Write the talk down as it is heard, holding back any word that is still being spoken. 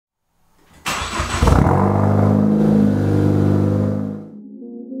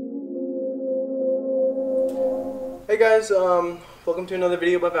guys, welcome to another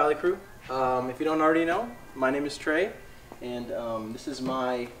video by Valley Crew. If you don't already know, my name is Trey, and this is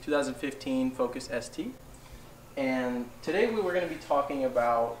my 2015 Focus ST. And today we were going to be talking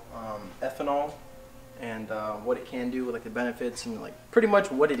about ethanol and what it can do, like the benefits, and like pretty much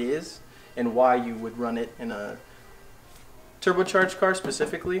what it is and why you would run it in a turbocharged car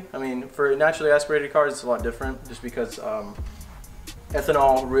specifically. I mean, for naturally aspirated cars, it's a lot different, just because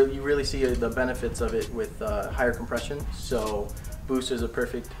ethanol, you really see the benefits of it with higher compression. So boost is a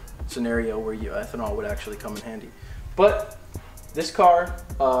perfect scenario where ethanol would actually come in handy. But this car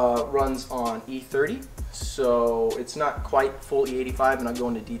runs on E30, so it's not quite full E85, and I'll go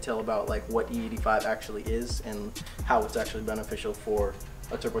into detail about like what E85 actually is and how it's actually beneficial for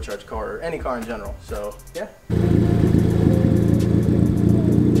a turbocharged car or any car in general. So yeah.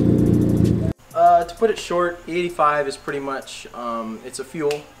 To put it short, E85 is pretty much, it's a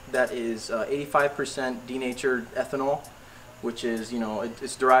fuel that is 85% denatured ethanol, which is,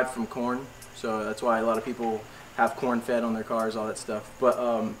 it's derived from corn, so that's why a lot of people have corn fed on their cars, all that stuff.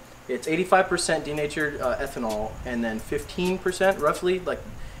 But it's 85% denatured ethanol, and then 15% roughly, like,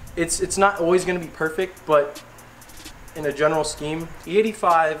 it's not always going to be perfect, but in a general scheme,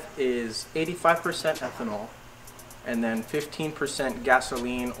 E85 is 85% ethanol, and then 15%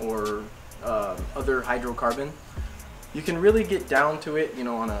 gasoline or other hydrocarbon. You can really get down to it,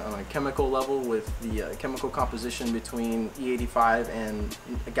 on a chemical level with the chemical composition between E85 and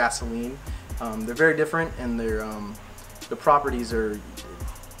gasoline. They're very different, and the properties are,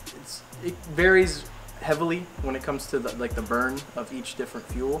 it varies heavily when it comes to the burn of each different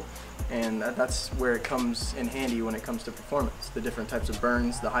fuel, and that's where it comes in handy when it comes to performance. The different types of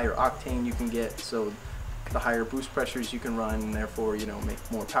burns, the higher octane you can get, so the higher boost pressures you can run, and therefore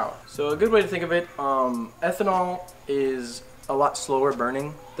make more power. So a good way to think of it, ethanol is a lot slower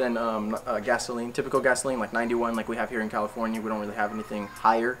burning than gasoline. Typical gasoline, like 91, like we have here in California. We don't really have anything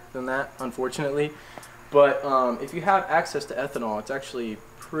higher than that, unfortunately. But if you have access to ethanol, it's actually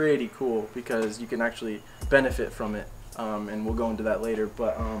pretty cool because you can actually benefit from it, and we'll go into that later.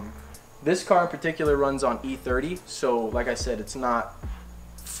 But this car in particular runs on E30, so like I said, it's not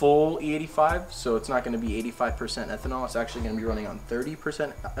full E85, so it's not going to be 85% ethanol. It's actually going to be running on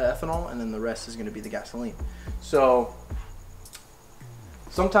 30% ethanol, and then the rest is going to be the gasoline. So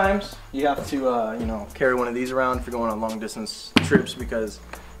sometimes you have to carry one of these around if you're going on long distance trips, because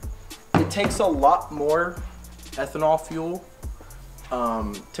it takes a lot more ethanol fuel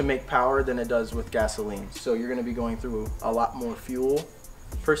to make power than it does with gasoline. So you're going to be going through a lot more fuel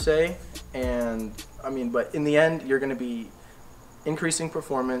per se, and but in the end you're going to be increasing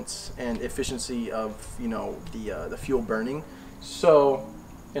performance and efficiency of the fuel burning. So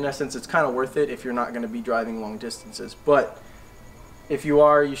in essence, it's kind of worth it if you're not going to be driving long distances. But if you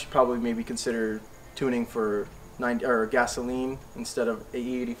are, you should probably maybe consider tuning for gasoline instead of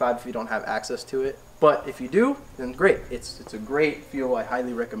E85 if you don't have access to it. But if you do, then great. It's a great fuel. I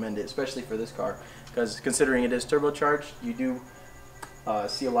highly recommend it, especially for this car, because considering it is turbocharged, you do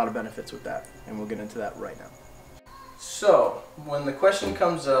see a lot of benefits with that, and we'll get into that right now. So, when the question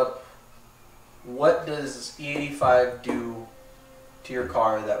comes up, what does E85 do to your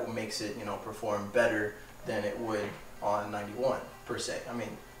car that makes it, perform better than it would on 91 per se? I mean,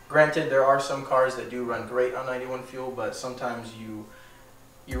 granted, there are some cars that do run great on 91 fuel, but sometimes you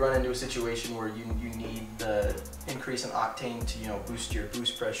run into a situation where you need the increase in octane to boost your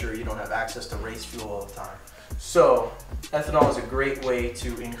boost pressure. You don't have access to race fuel all the time. So, ethanol is a great way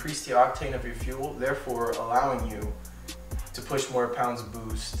to increase the octane of your fuel, therefore allowing you to push more pounds of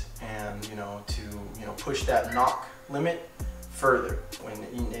boost and to push that knock limit further.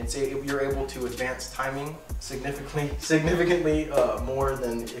 When you're able to advance timing significantly more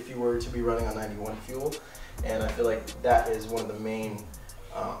than if you were to be running on 91 fuel, and I feel like that is one of the main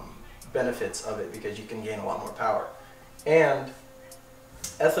benefits of it, because you can gain a lot more power. And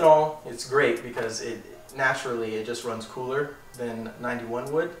ethanol, it's great because it just runs cooler than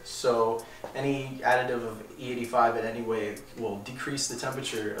 91 would, so any additive of E85 in any way will decrease the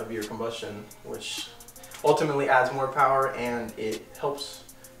temperature of your combustion, which ultimately adds more power, and it helps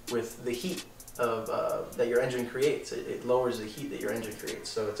with the heat of that your engine creates. It lowers the heat that your engine creates,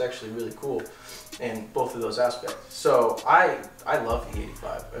 so it's actually really cool in both of those aspects. So I love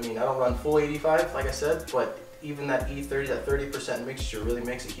E85. I mean, I don't run full E85 like I said, but even that E30, that 30% mixture really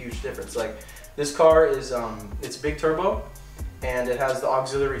makes a huge difference. Like, this car is it's big turbo, and it has the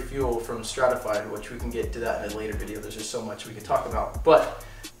auxiliary fuel from Stratified, which we can get to that in a later video. There's just so much we could talk about. But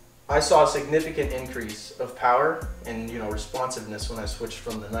I saw a significant increase of power and responsiveness when I switched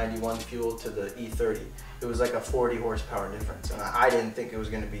from the 91 fuel to the E30. It was like a 40 horsepower difference, and I didn't think it was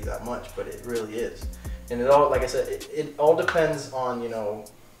going to be that much, but it really is. And it all, like I said, it all depends on, you know,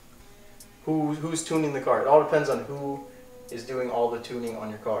 who's tuning the car. It all depends on who is doing all the tuning on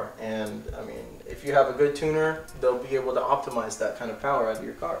your car. And I mean, if you have a good tuner, they'll be able to optimize that kind of power out of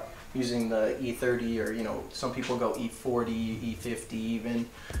your car using the E30, or, you know, some people go E40, E50 even.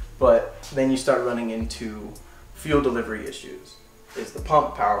 But then you start running into fuel delivery issues. Is the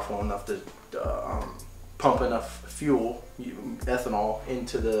pump powerful enough to pump enough fuel, ethanol,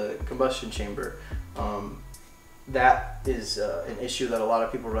 into the combustion chamber? That is an issue that a lot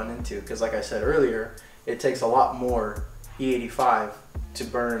of people run into, because like I said earlier, it takes a lot more E85 to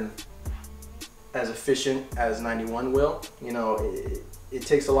burn as efficient as 91 will. You know, it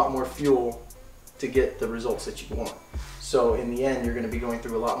takes a lot more fuel to get the results that you want. So in the end, you're going to be going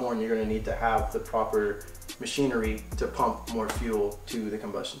through a lot more, and you're going to need to have the proper machinery to pump more fuel to the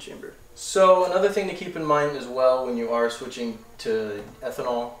combustion chamber. So another thing to keep in mind as well when you are switching to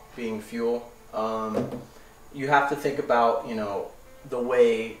ethanol being fuel, you have to think about, you know, the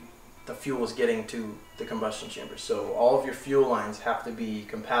way the fuel is getting to the combustion chamber. So all of your fuel lines have to be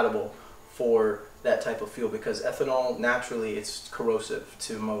compatible for that type of fuel, because ethanol, naturally, it's corrosive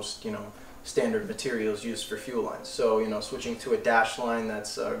to most, you know, standard materials used for fuel lines. So, you know, switching to a dash line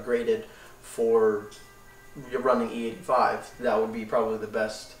that's graded for you're running E85, that would be probably the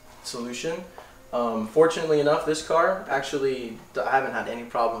best solution. Fortunately enough, this car, actually, I haven't had any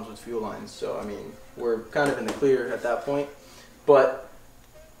problems with fuel lines, so I mean, we're kind of in the clear at that point. But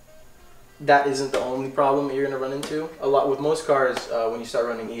that isn't the only problem that you're going to run into. A lot with most cars, when you start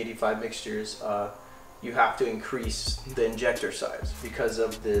running E85 mixtures, you have to increase the injector size because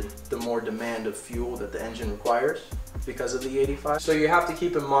of the more demand of fuel that the engine requires because of the E85. So you have to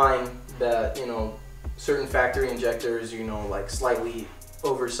keep in mind that, you know, certain factory injectors, you know, like slightly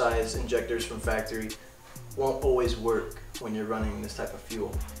oversized injectors from factory, won't always work when you're running this type of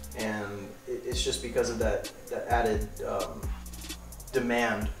fuel. And it's just because of that added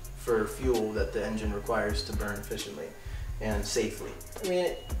demand for fuel that the engine requires to burn efficiently and safely. I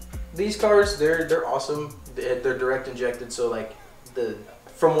mean, these cars, they're awesome. They're direct injected, so like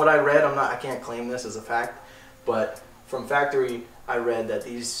from what I read, I can't claim this as a fact, but from factory I read that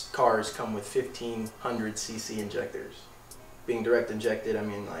these cars come with 1500 cc injectors. Being direct injected, I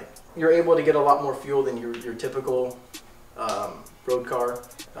mean, like, you're able to get a lot more fuel than your typical road car,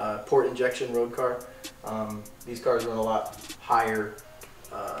 port injection road car. These cars run a lot higher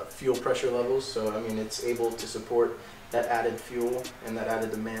fuel pressure levels, so I mean, it's able to support that added fuel and that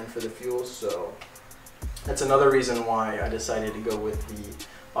added demand for the fuel. So that's another reason why I decided to go with the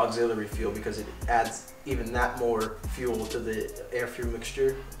auxiliary fuel, because it adds even that more fuel to the air fuel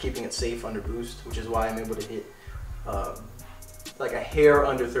mixture, keeping it safe under boost, which is why I'm able to hit like a hair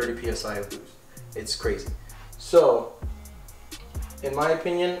under 30 psi of boost. It's crazy. So in my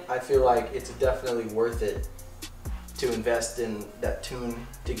opinion, I feel like it's definitely worth it to invest in that tune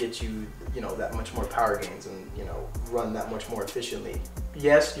to get you, you know, that much more power gains and, you know, run that much more efficiently.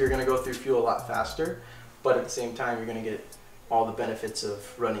 Yes, you're gonna go through fuel a lot faster, but at the same time, you're gonna get all the benefits of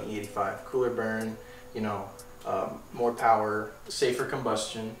running E85. Cooler burn, you know, more power, safer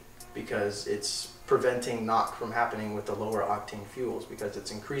combustion, because it's preventing knock from happening with the lower octane fuels, because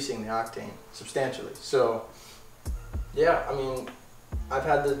it's increasing the octane substantially. So yeah, I mean, I've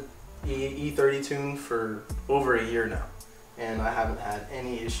had the E30 tune for over a year now, and I haven't had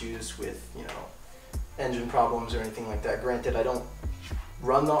any issues with, you know, engine problems or anything like that. Granted, I don't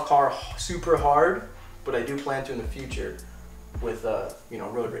run the car super hard, but I do plan to in the future with you know,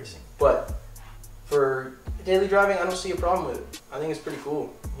 road racing. But for daily driving, I don't see a problem with it. I think it's pretty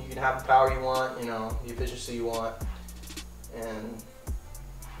cool. You can have the power you want, you know, the efficiency you want, and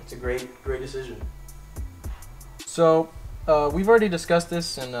it's a great decision. So we've already discussed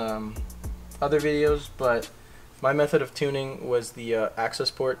this in other videos, but my method of tuning was the access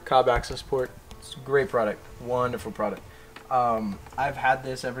port, Cobb access port. It's a great product, wonderful product. I've had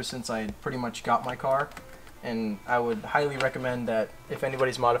this ever since I pretty much got my car, and I would highly recommend that if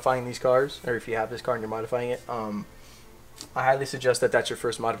anybody's modifying these cars, or if you have this car and you're modifying it, I highly suggest that that's your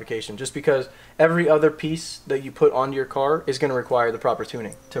first modification, just because every other piece that you put onto your car is going to require the proper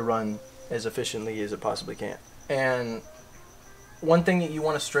tuning to run as efficiently as it possibly can. And one thing that you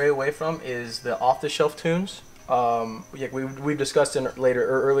want to stray away from is the off-the-shelf tunes. Yeah, we've discussed in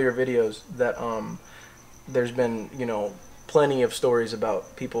earlier videos that there's been, you know, plenty of stories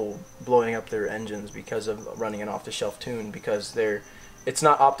about people blowing up their engines because of running an off-the-shelf tune, because it's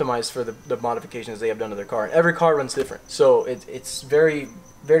not optimized for the modifications they have done to their car. And every car runs different, so it's very,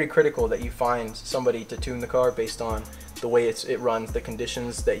 very critical that you find somebody to tune the car based on the way it runs, the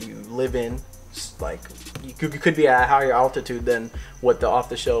conditions that you live in. Like, you could be at a higher altitude than what the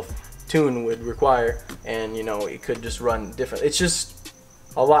off-the-shelf tune would require, and you know, it could just run different. It's just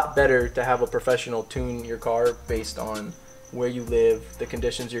a lot better to have a professional tune your car based on where you live, the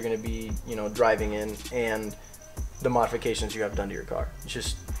conditions you're going to be, you know, driving in, and the modifications you have done to your car. It's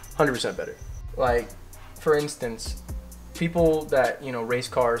just 100% better. Like, for instance, people that, you know, race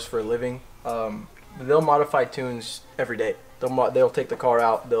cars for a living, they'll modify tunes every day. They'll take the car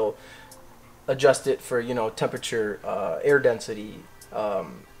out, they'll adjust it for, you know, temperature, air density,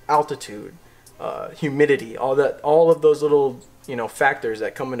 altitude, humidity, all of those little, you know, factors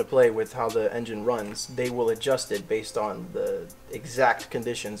that come into play with how the engine runs. They will adjust it based on the exact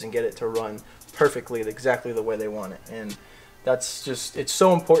conditions and get it to run perfectly, exactly the way they want it. And that's just, it's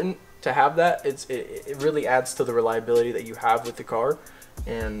so important to have that. It really adds to the reliability that you have with the car.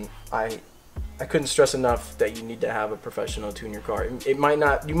 And I couldn't stress enough that you need to have a professional tune your car. You might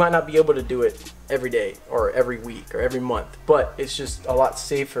not be able to do it every day or every week or every month, but it's just a lot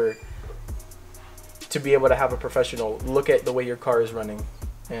safer to be able to have a professional look at the way your car is running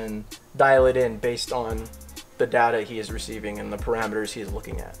and dial it in based on the data he is receiving and the parameters he is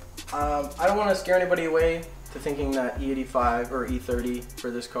looking at. I don't want to scare anybody away to thinking that E85 or E30 for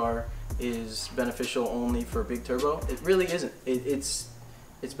this car is beneficial only for big turbo. It really isn't. It's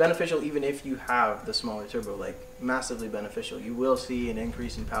beneficial even if you have the smaller turbo, like massively beneficial. You will see an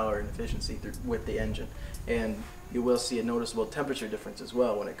increase in power and efficiency with the engine, and you will see a noticeable temperature difference as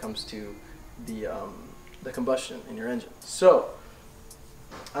well when it comes to the combustion in your engine. So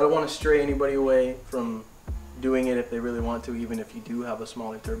I don't want to stray anybody away from doing it if they really want to. Even if you do have a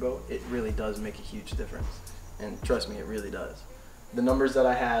smaller turbo, it really does make a huge difference, and trust me, it really does. The numbers that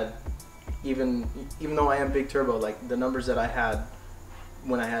I had, even though I am big turbo, like the numbers that I had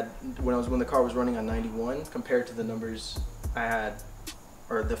when the car was running on 91 compared to the numbers I had,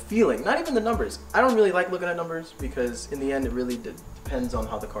 or the feeling, not even the numbers. I don't really like looking at numbers because in the end it really depends on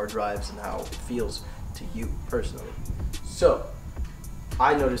how the car drives and how it feels to you personally. So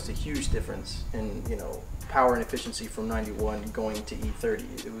I noticed a huge difference in, you know, power and efficiency from 91 going to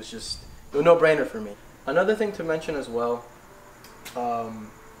E30. It was a no-brainer for me. Another thing to mention as well,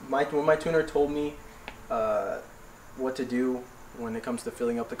 when my tuner told me what to do when it comes to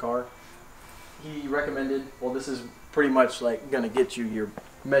filling up the car, he recommended, well, this is pretty much like gonna get you your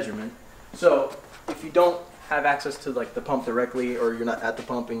measurement. So if you don't have access to like the pump directly, or you're not at the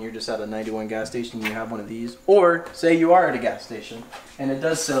pump and you're just at a 91 gas station and you have one of these, or say you are at a gas station and it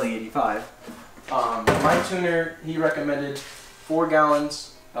does sell E85, my tuner, he recommended 4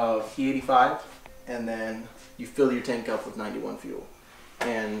 gallons of E85, and then you fill your tank up with 91 fuel.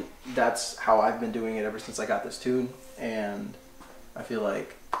 And that's how I've been doing it ever since I got this tune, and I feel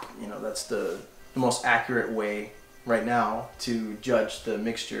like, you know, that's the most accurate way right now to judge the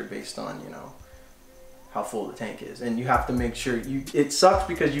mixture based on, you know, how full the tank is. And you have to make sure it sucks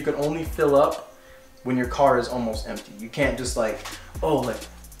because you can only fill up when your car is almost empty. You can't just like, oh, like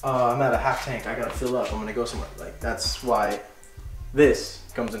I'm at a half tank, I gotta fill up, I'm gonna go somewhere. Like, that's why this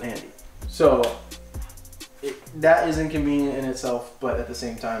comes in handy. So that is inconvenient in itself, but at the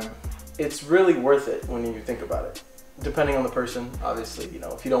same time, it's really worth it when you think about it. Depending on the person, obviously, you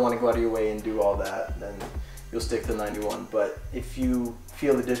know, if you don't want to go out of your way and do all that, then you'll stick to 91. But if you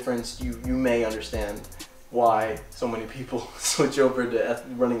feel the difference, you may understand why so many people switch over to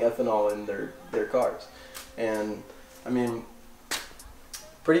running ethanol in their cars. And I mean,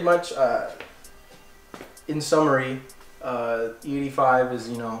 pretty much, in summary, E85 is,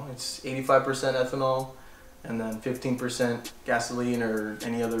 you know, it's 85% ethanol and then 15% gasoline or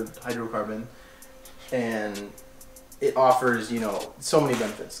any other hydrocarbon, and it offers, you know, so many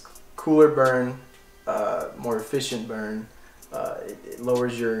benefits. Cooler burn, more efficient burn, it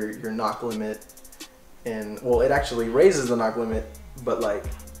lowers your knock limit, and well, it actually raises the knock limit, but like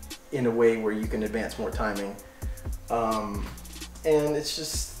in a way where you can advance more timing, and it's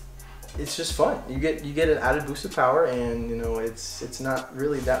just fun. You get an added boost of power, and you know, it's not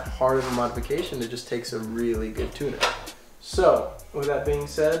really that hard of a modification. It just takes a really good tuner. So with that being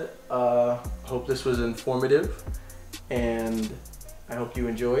said, hope this was informative, and I hope you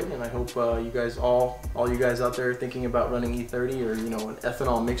enjoyed, and I hope you guys all you guys out there thinking about running E30 or, you know, an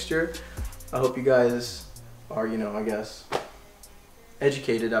ethanol mixture, I hope you guys are, you know, I guess,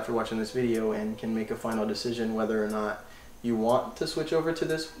 educated after watching this video and can make a final decision whether or not you want to switch over to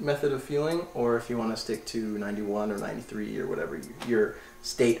this method of fueling, or if you want to stick to 91 or 93 or whatever your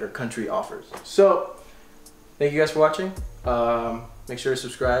state or country offers. So thank you guys for watching. Make sure to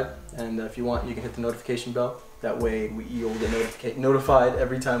subscribe, and if you want, you can hit the notification bell. That way you'll get notified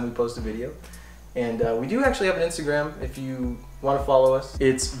every time we post a video. And we do actually have an Instagram if you want to follow us.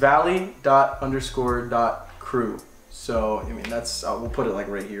 It's valley._.crew. So I mean, that's we'll put it like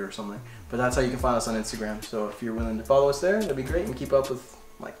right here or something. But that's how you can find us on Instagram. So if you're willing to follow us there, that'd be great, and keep up with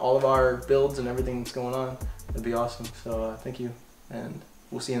like all of our builds and everything that's going on. That'd be awesome. So thank you, and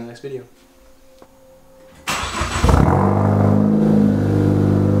we'll see you in the next video.